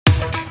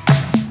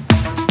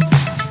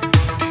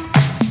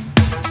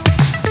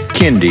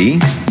Kindy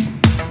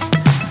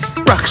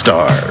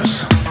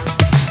Rockstars.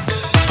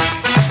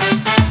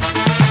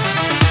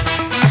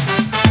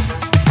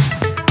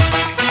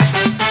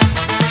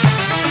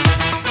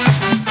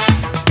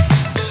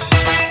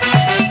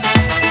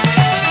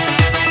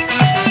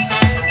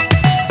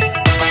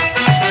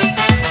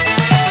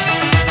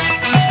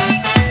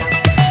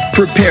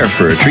 Prepare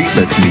for a treat,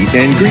 let's meet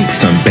and greet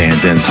some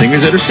bands and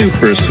singers that are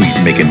super sweet,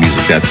 making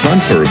music that's fun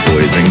for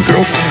boys and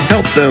girls.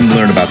 Help them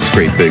learn about this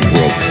great big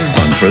world.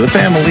 Fun for the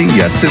family,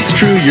 yes it's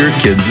true, your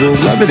kids will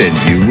love it and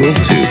you will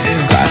too.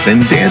 Clap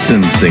and dance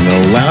and sing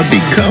aloud,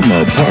 become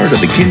a part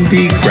of the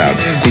Kindy crowd.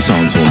 These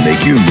songs will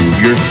make you move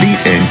your feet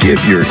and give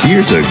your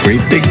ears a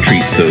great big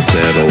treat. So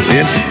settle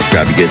in,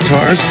 grab your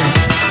guitars,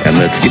 and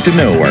let's get to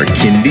know our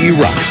Kindy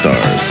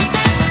Rockstars.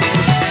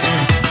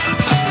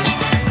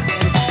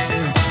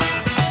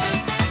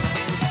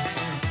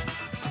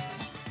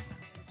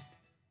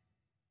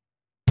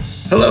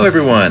 Hello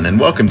everyone, and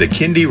welcome to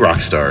Kindy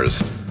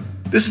Rockstars.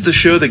 This is the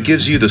show that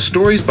gives you the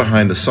stories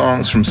behind the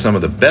songs from some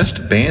of the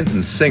best bands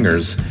and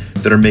singers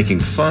that are making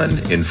fun,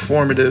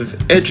 informative,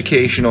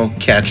 educational,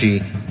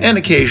 catchy, and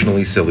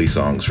occasionally silly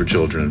songs for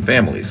children and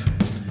families.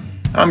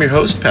 I'm your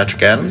host,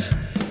 Patrick Adams,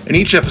 and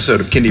each episode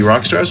of Kindy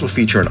Rockstars will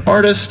feature an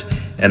artist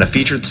and a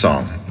featured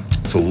song.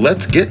 So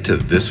let's get to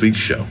this week's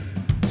show.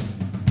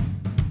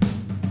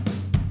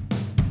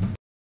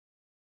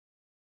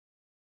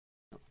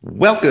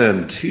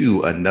 Welcome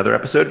to another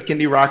episode of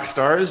Kindy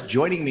Rockstars.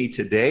 Joining me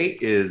today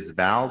is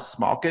Val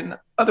Smalkin,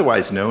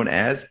 otherwise known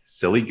as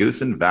Silly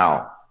Goose and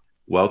Val.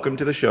 Welcome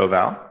to the show,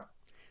 Val.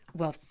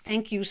 Well,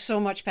 thank you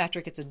so much,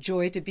 Patrick. It's a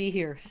joy to be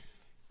here.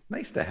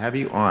 Nice to have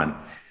you on.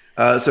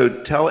 So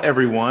tell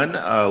everyone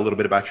a little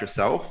bit about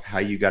yourself, how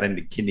you got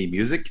into Kindy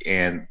music,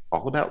 and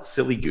all about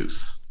Silly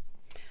Goose.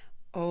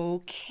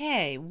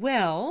 Okay,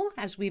 well,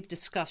 as we've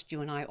discussed,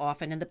 you and I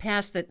often in the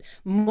past, that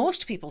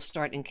most people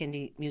start in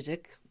Kindy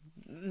music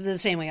the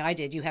same way I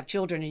did. You have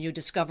children and you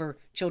discover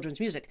children's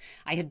music.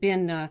 I had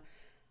been a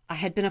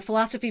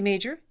philosophy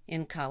major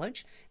in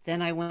college. Then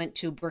I went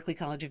to Berklee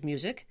College of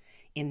Music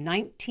in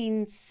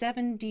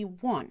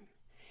 1971.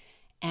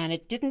 And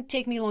it didn't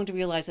take me long to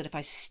realize that if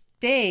I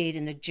stayed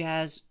in the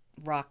jazz,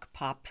 rock,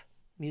 pop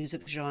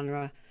music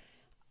genre,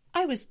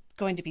 I was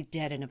going to be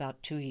dead in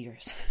about 2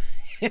 years.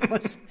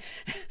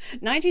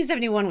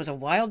 1971 was a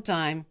wild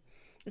time.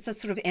 It's that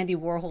sort of Andy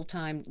Warhol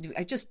time.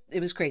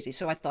 It was crazy.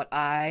 So I thought,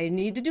 I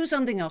need to do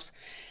something else.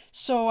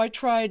 So I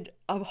tried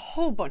a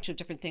whole bunch of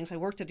different things. I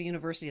worked at a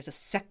university as a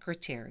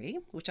secretary,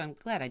 which I'm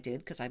glad I did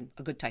because I'm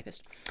a good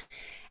typist.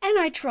 And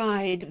I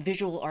tried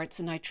visual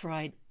arts, and I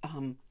tried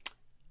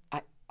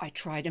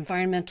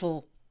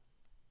environmental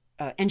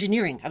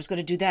engineering. I was going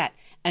to do that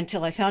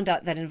until I found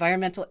out that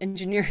environmental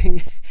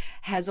engineering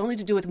has only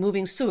to do with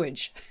moving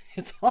sewage.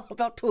 It's all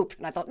about poop.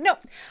 And I thought, no,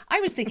 I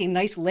was thinking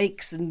nice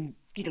lakes and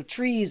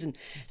trees. And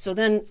so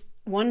then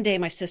one day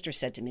my sister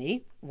said to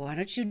me, why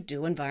don't you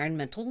do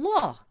environmental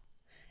law?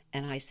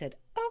 And I said,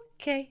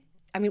 okay.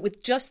 I mean,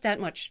 with just that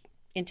much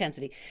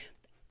intensity,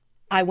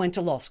 I went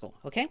to law school,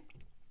 okay?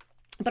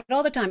 But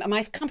all the time,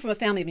 I've come from a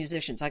family of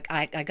musicians.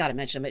 I got to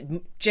mention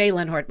them. Jay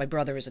Lenhart, my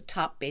brother, is a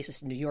top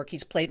bassist in New York.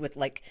 He's played with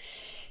like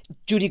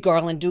Judy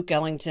Garland, Duke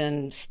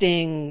Ellington,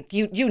 Sting,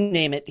 you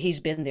name it.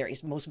 He's been there.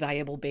 He's the most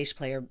valuable bass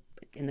player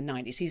in the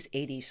 90s. He's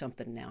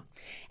 80-something now.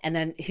 And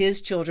then his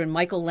children,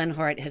 Michael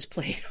Lenhart, has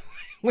played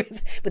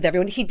with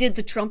everyone. He did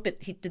the trumpet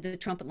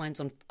lines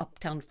on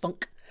Uptown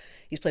Funk.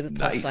 He's played with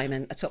Paul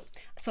Simon.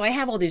 So I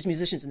have all these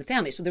musicians in the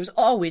family. So there's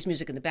always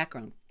music in the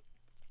background.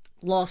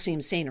 Law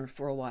seemed saner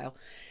for a while.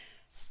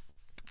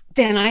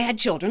 Then I had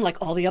children, like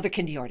all the other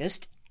Kindy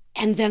artists.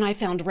 And then I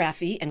found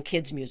Raffi and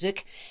kids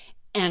music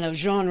and a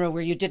genre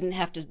where you didn't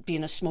have to be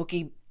in a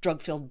smoky,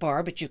 drug-filled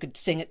bar, but you could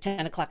sing at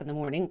 10 o'clock in the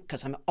morning,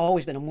 because I've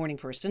always been a morning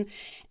person.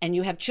 And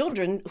you have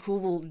children who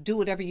will do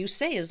whatever you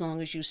say as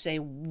long as you say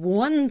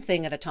one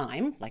thing at a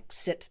time, like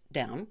sit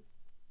down.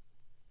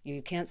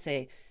 You can't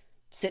say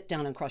sit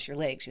down and cross your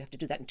legs. You have to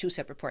do that in two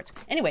separate parts.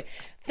 Anyway,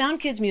 found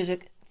kids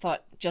music,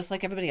 thought just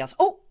like everybody else,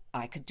 oh,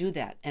 I could do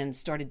that, and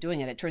started doing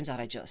it. It turns out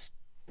I just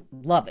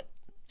love it.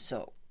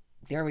 So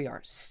there we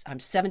are. I'm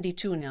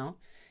 72 now.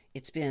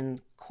 It's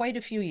been quite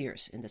a few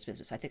years in this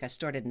business. I think I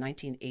started in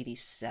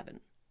 1987.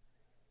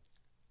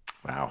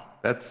 Wow,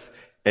 that's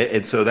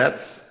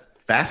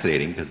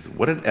fascinating, because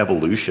what an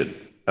evolution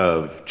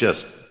of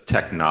just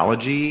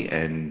technology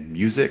and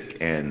music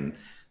and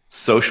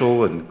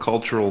social and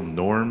cultural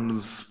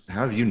norms.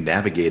 How have you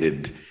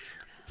navigated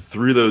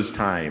through those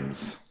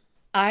times?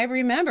 I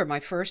remember my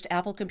first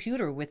Apple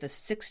computer with a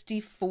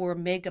 64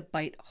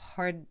 megabyte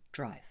hard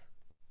drive.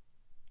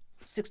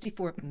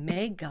 64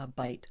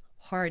 megabyte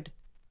hard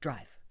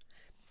drive.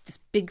 This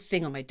big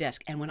thing on my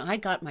desk. And when I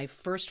got my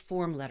first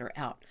form letter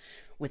out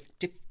with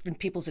different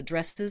people's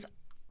addresses,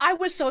 I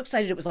was so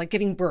excited. It was like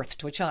giving birth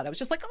to a child. I was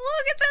just like,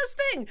 look at this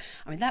thing.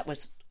 I mean, I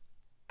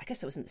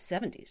guess it was in the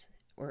 70s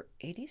or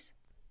 80s.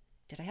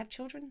 Did I have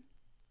children?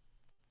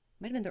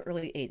 Might have been the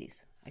early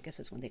 80s. I guess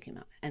that's when they came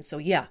out. And so,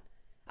 yeah,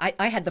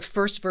 I had the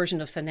first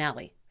version of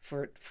Finale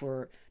for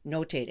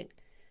notating.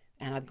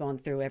 And I've gone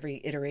through every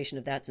iteration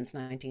of that since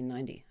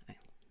 1990.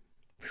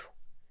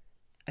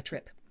 A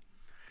trip.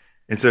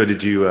 And so,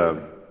 did you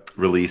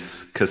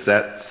release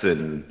cassettes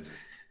and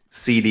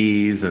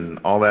CDs and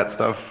all that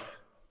stuff?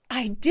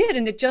 I did,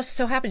 and it just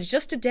so happens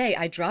just today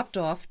I dropped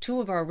off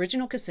two of our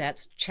original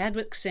cassettes.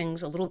 Chadwick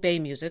Sings A Little Bay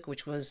Music,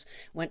 which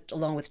went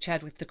along with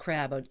Chadwick the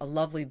Crab, a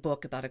lovely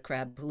book about a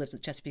crab who lives in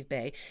Chesapeake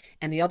Bay,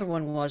 and the other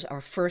one was our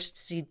first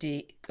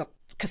CD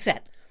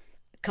cassette,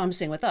 Come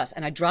Sing With Us.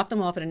 And I dropped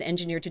them off at an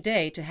engineer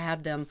today to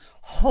have them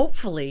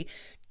hopefully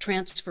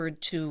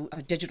transferred to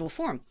a digital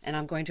form, and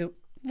I'm going to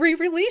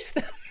re-release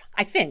them.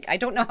 I think. I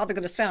don't know how they're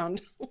going to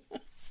sound.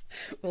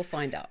 We'll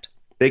find out.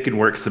 They can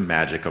work some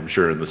magic, I'm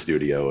sure, in the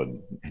studio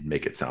and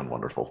make it sound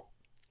wonderful.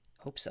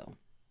 Hope so.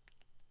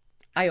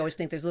 I always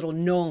think there's little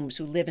gnomes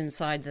who live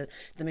inside the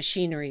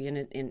machinery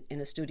in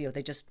a studio.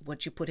 They just,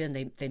 what you put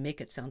in, they make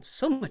it sound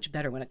so much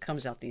better when it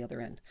comes out the other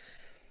end.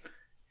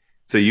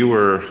 So you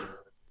were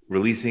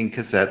releasing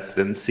cassettes,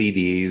 then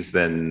CDs,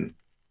 then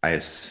I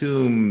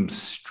assume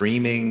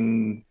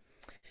streaming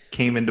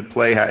came into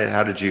play.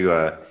 How did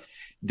you,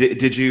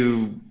 did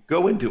you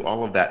go into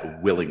all of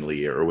that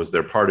willingly, or was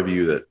there part of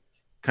you that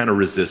kind of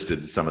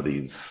resisted some of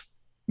these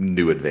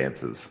new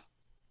advances?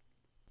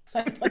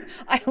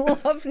 I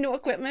love new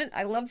equipment.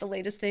 I love the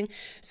latest thing.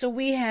 So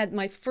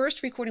my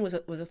first recording was a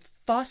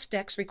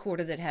Fostex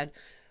recorder that had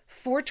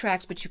 4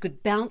 tracks, but you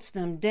could bounce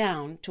them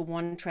down to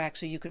 1 track,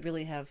 so you could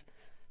really have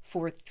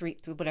 4, 3,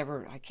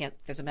 whatever.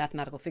 There's a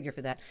mathematical figure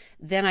for that.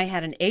 Then I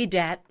had an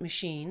ADAT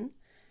machine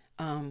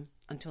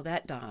until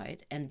that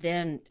died. And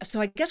then,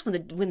 so I guess when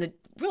the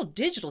real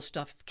digital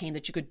stuff came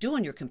that you could do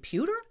on your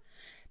computer,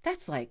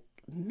 that's like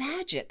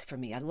magic for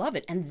me. I love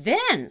it. And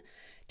then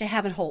to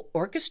have a whole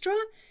orchestra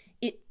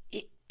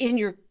in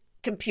your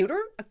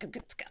computer,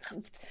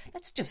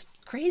 that's just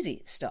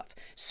crazy stuff.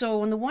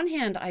 So on the one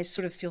hand, I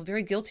sort of feel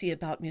very guilty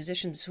about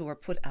musicians who are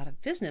put out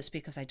of business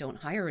because I don't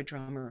hire a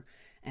drummer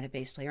and a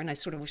bass player, and I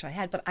sort of wish I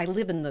had, but I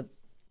live in the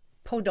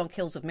Podunk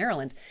Hills of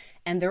Maryland,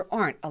 and there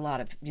aren't a lot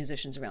of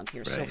musicians around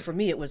here. Right. So for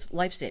me, it was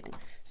life-saving.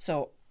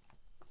 So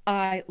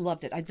I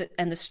loved it.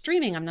 And the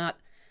streaming, I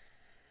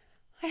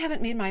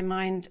haven't made my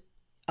mind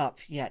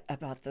up yet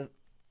about the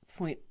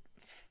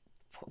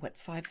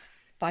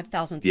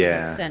 5,000th of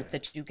a cent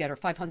that you get, or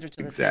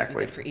 500ths of a cent you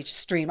get for each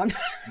stream.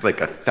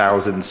 Like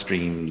 1,000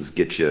 streams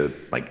get you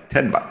like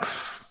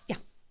 $10.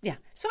 Yeah.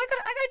 So I got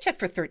a check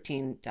for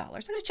 $13. I got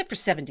a check for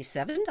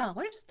 $77.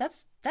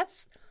 That's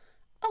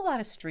a lot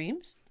of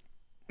streams.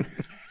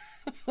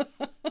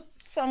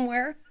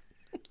 Somewhere.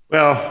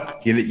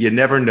 Well, you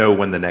never know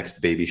when the next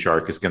Baby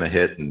Shark is going to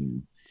hit,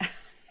 and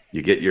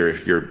you get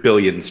your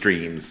billion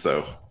streams.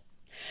 So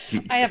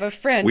I have a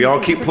friend. We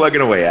all keep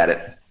plugging away at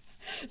it.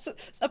 So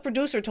a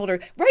producer told her,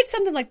 write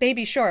something like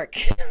Baby Shark.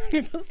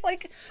 It was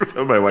like, that's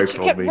what my wife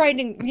told me.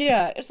 Writing,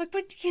 yeah. It's like,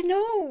 but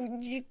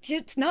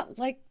it's not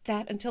like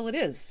that until it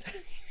is.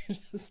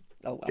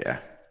 Oh well. Yeah.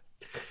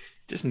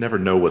 Just never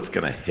know what's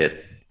gonna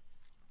hit.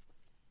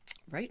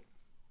 Right.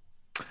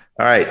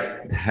 All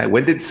right.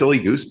 When did Silly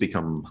Goose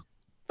become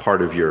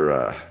part of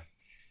your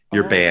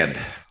band?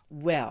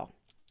 Well,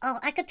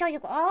 I could tell you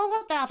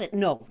all about it.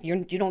 No,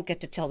 you don't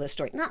get to tell this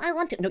story. No, I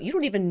want to. No, you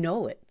don't even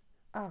know it.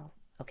 Oh.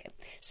 Okay,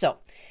 so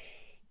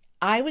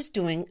I was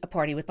doing a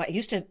party I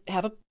used to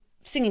have a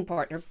singing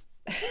partner.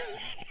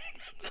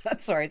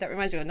 Sorry, that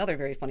reminds me of another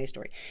very funny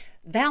story.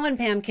 Val and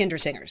Pam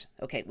Kindersingers.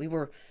 Okay, we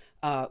were,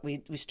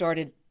 we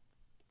started,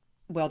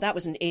 well, that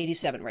was in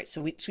 87, right?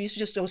 So we used to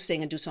just go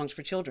sing and do songs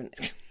for children.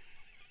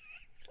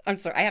 I'm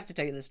sorry, I have to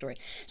tell you this story.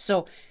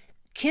 So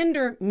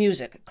Kinder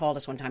Music called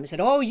us one time and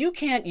said, oh, you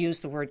can't use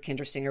the word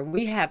Kindersinger.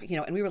 We have,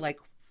 and we were like,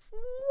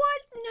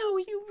 what? No,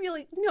 you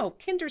really, no,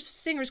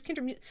 Kindersingers,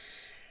 Kindermusic.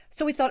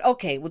 So we thought,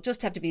 okay, we'll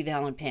just have to be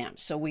Val and Pam.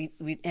 So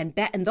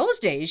in those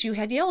days, you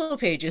had yellow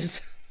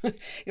pages, a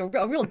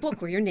real book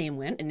where your name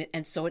went.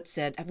 And so it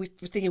said, we're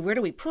thinking, where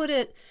do we put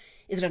it?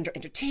 Is it under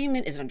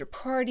entertainment? Is it under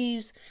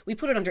parties? We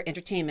put it under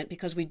entertainment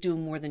because we do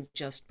more than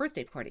just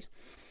birthday parties.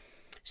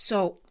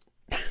 So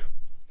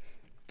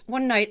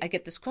one night I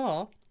get this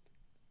call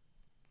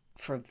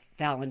for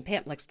Val and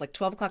Pam, like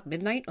 12 o'clock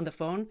midnight on the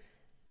phone.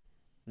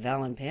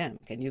 Val and Pam,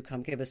 can you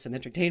come give us some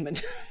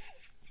entertainment?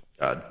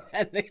 God.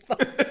 And they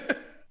thought...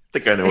 I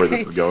think I know where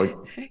this is going.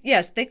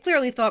 Yes, they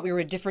clearly thought we were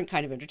a different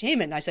kind of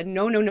entertainment. And I said,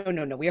 no.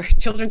 We are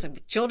children's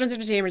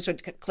entertainment. So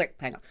click,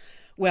 hang on.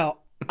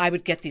 Well, I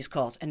would get these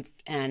calls, and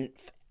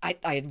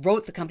I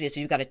wrote the company. So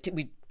you got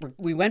to.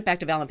 We went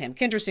back to Val and Pam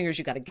Kindersingers.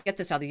 You got to get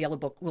this out of the yellow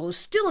book. Well, it was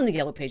still in the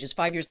yellow pages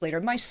 5 years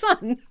later. My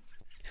son,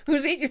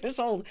 who's 8 years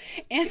old,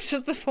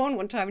 answers the phone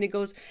one time, and he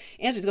goes,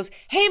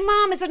 "Hey,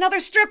 Mom, it's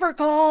another stripper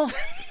call."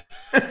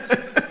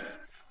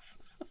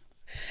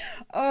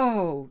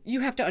 Oh, you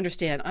have to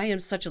understand. I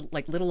am such a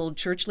little old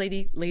church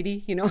lady,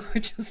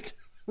 just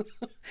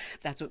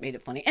that's what made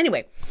it funny.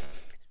 Anyway,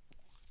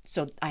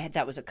 so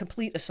that was a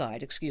complete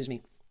aside, excuse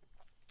me.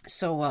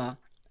 So,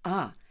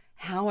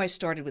 how I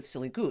started with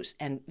Silly Goose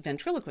and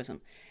ventriloquism.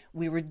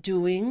 We were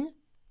doing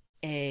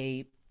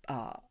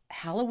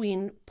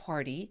Halloween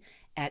party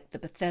at the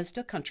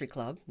Bethesda Country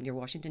Club near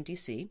Washington,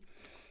 D.C.,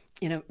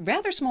 in a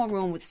rather small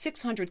room with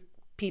 600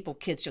 people,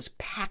 kids just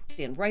packed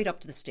in right up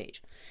to the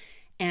stage.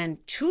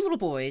 And two little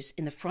boys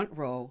in the front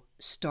row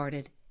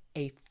started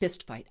a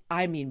fist fight.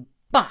 I mean,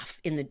 boff,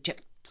 in the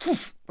jet.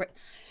 Right.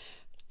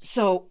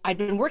 So I'd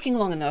been working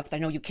long enough. I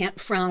know you can't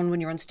frown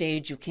when you're on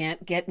stage. You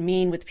can't get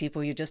mean with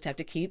people. You just have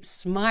to keep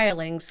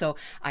smiling. So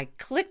I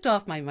clicked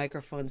off my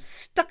microphone,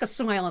 stuck a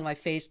smile on my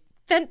face,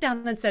 bent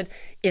down and said,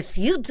 "If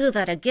you do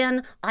that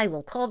again, I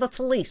will call the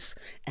police."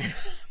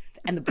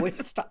 And the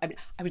boys stopped. I mean,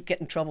 I would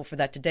get in trouble for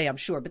that today, I'm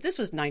sure. But this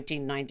was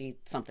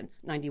 1990-something,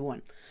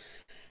 91.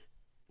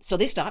 So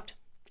they stopped.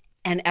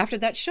 And after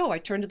that show, I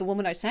turned to the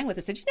woman I sang with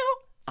and said,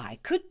 I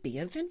could be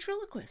a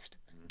ventriloquist.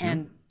 Mm-hmm.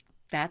 And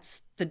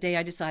that's the day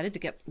I decided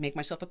to make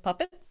myself a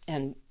puppet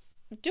and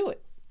do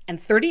it. And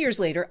 30 years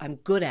later, I'm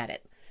good at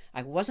it.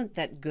 I wasn't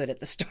that good at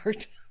the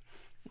start.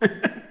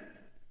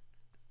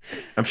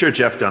 I'm sure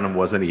Jeff Dunham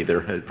wasn't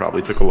either. It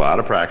probably took a lot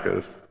of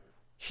practice.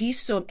 He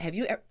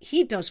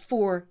does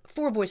four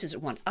voices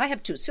at once. I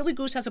have two. Silly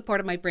Goose has a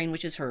part of my brain,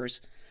 which is hers.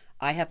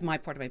 I have my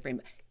part of my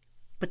brain.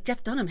 But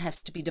Jeff Dunham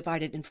has to be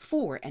divided in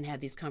four and have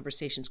these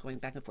conversations going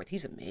back and forth.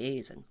 He's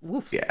amazing.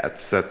 Woof. Yeah,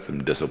 that's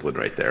some discipline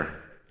right there.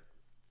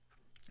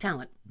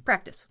 Talent.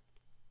 Practice.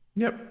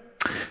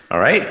 Yep. All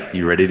right.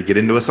 You ready to get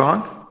into a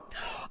song?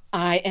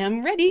 I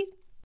am ready.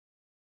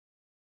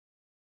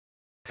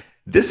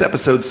 This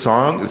episode's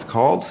song is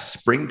called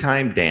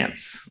Springtime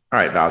Dance. All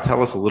right, Val,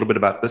 tell us a little bit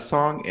about this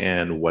song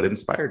and what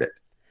inspired it.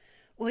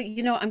 Well,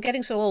 I'm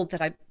getting so old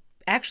that I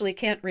actually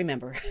can't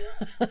remember.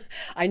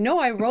 I know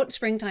I wrote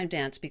Springtime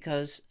Dance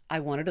because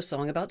I wanted a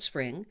song about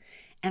spring.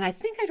 And I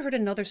think I'd heard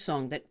another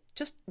song that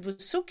just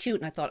was so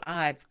cute. And I thought,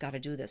 I've got to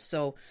do this.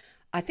 So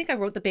I think I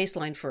wrote the bass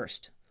line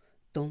first.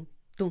 Dum,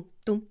 dum,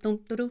 dum,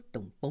 dum, dum,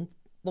 dum, bum,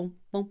 bum,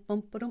 bum,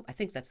 bum, bum. I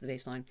think that's the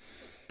bass line.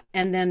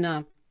 And then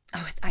I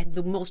had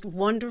the most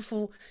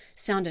wonderful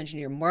sound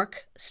engineer,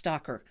 Mark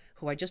Stocker,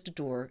 who I just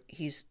adore.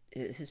 His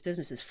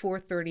business is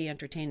 430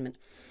 Entertainment.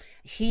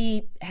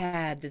 He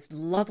had this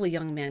lovely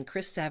young man,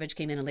 Chris Savage,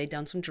 came in and laid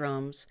down some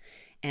drums.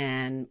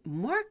 And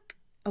Mark,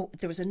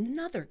 there was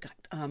another guy,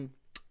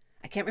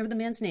 I can't remember the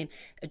man's name,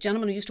 a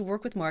gentleman who used to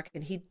work with Mark,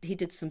 and he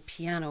did some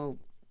piano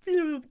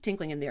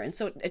tinkling in there. And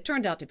so it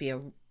turned out to be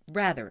a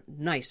rather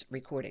nice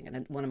recording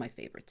and one of my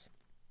favorites.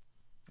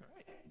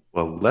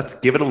 Well, let's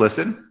give it a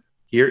listen.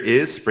 Here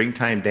is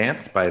Springtime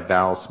Dance by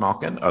Val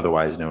Smalkin,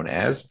 otherwise known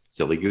as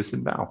Silly Goose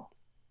and Val.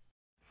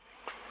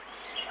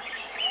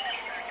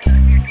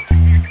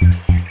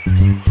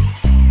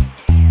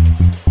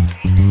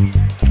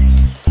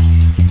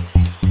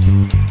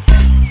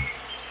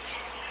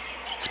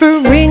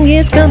 Spring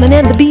is coming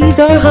and the bees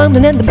are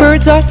humming and the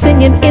birds are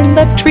singing in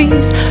the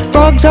trees.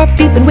 Frogs are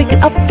peeping,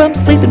 waking up from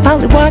sleep, and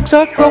pollywogs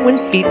are growing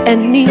feet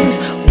and knees.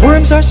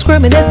 Worms are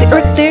squirming as the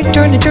earth they're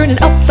churning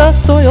up the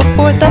soil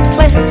for the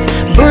plants.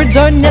 Birds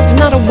are nesting,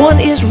 not a one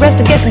is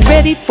resting, getting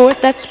ready for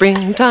that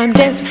springtime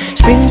dance.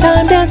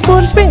 Springtime dance,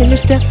 put a spring in your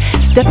step.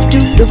 Step to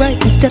the right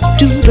and step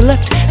to the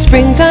left.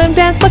 Springtime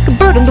dance like a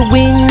bird on the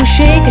wing.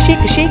 Shake a shake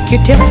a shake your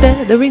tail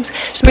featherings.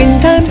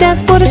 Springtime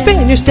dance, put a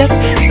spring in your step.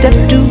 Step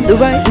to the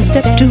right and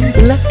step to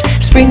the left.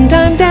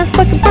 Springtime dance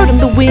like a bird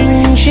on the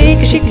wing. Shake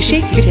a shake a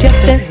shake your tail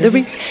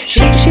featherings.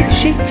 Shake a shake a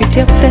shake your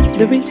tail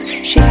featherings.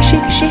 Shake a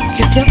shake a shake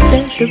your tail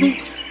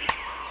featherings.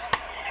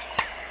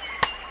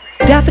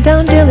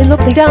 Daffodilly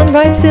looking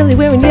downright silly,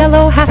 wearing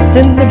yellow hats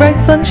in the bright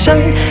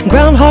sunshine.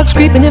 Groundhogs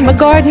creeping in my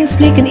garden,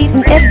 sneaking,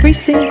 eating every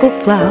single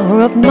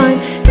flower of mine.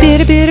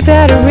 Pitter pitter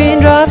patter,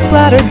 raindrops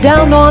splatter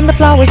down on the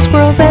flowers,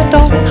 squirrels and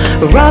all.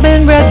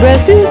 Robin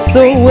Redbreast is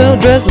so well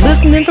dressed,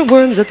 listening for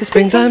worms at the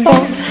springtime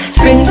ball.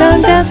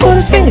 Springtime dance, put a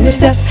spring in your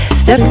step.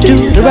 Step to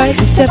the right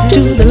and step to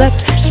the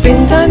left.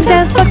 Springtime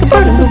dance like a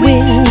bird on the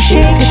wing.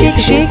 Shake a shake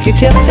a shake your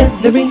tail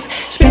featherings.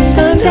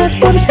 Springtime dance,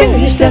 put a spring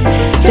in your step.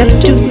 Step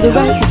to the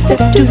right and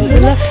step to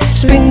the left.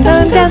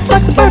 Springtime dance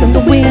like a bird on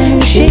the wing.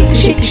 Shake a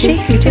shake a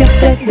shake your tail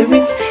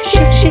featherings.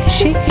 Shake a shake a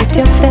shake your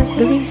tail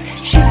featherings.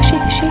 Shake a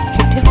shake a shake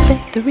your tail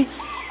featherings.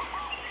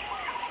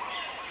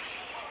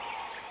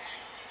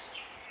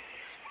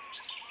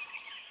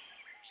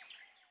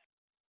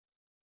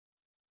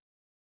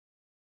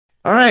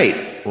 All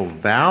right. Well,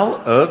 Val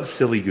of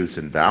Silly Goose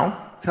and Val,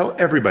 tell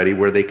everybody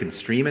where they can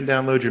stream and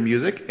download your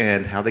music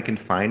and how they can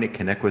find and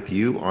connect with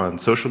you on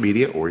social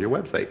media or your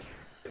website.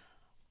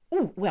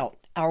 Ooh, well,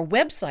 our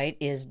website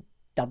is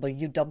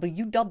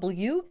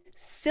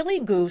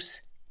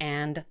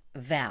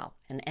www.sillygooseandval.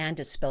 And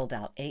is spelled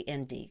out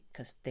A-N-D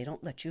because they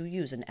don't let you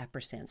use an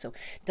ampersand. So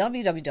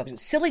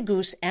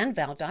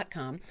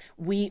www.sillygooseandval.com.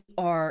 We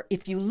are,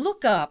 if you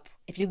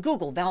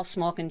Google Val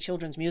Smalkin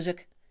Children's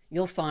Music,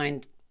 you'll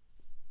find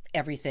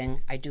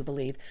everything, I do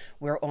believe.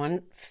 We're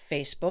on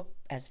Facebook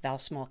as Val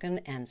Smalkin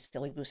and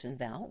Silly Goose and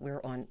Val.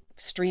 We're on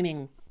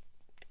streaming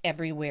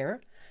everywhere.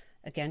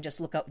 Again,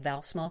 just look up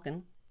Val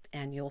Smalkin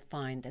and you'll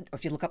find it. Or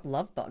if you look up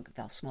Lovebug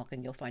Val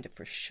Smalkin, you'll find it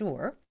for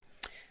sure.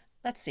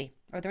 Let's see.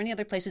 Are there any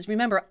other places?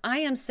 Remember, I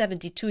am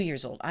 72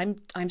 years old. I'm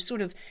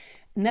sort of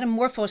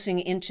metamorphosing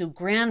into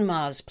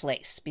grandma's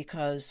place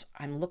because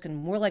I'm looking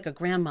more like a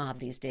grandma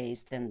these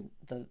days than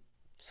the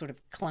sort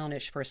of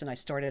clownish person I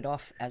started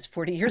off as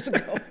 40 years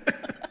ago.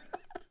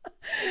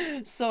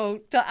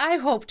 So I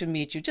hope to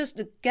meet you.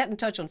 Just get in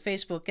touch on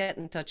Facebook, get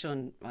in touch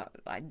on,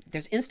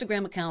 there's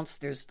Instagram accounts,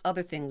 there's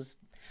other things,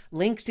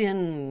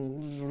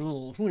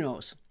 LinkedIn, who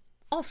knows,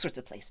 all sorts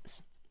of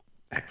places.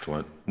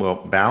 Excellent.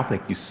 Well, Val,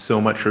 thank you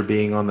so much for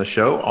being on the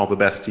show. All the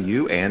best to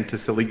you and to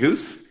Silly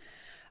Goose.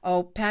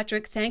 Oh,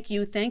 Patrick, thank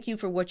you. Thank you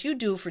for what you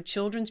do for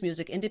children's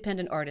music,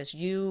 independent artists.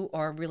 You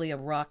are really a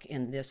rock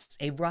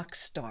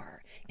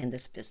star in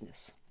this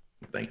business.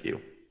 Thank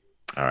you.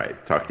 All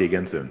right. Talk to you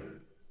again soon.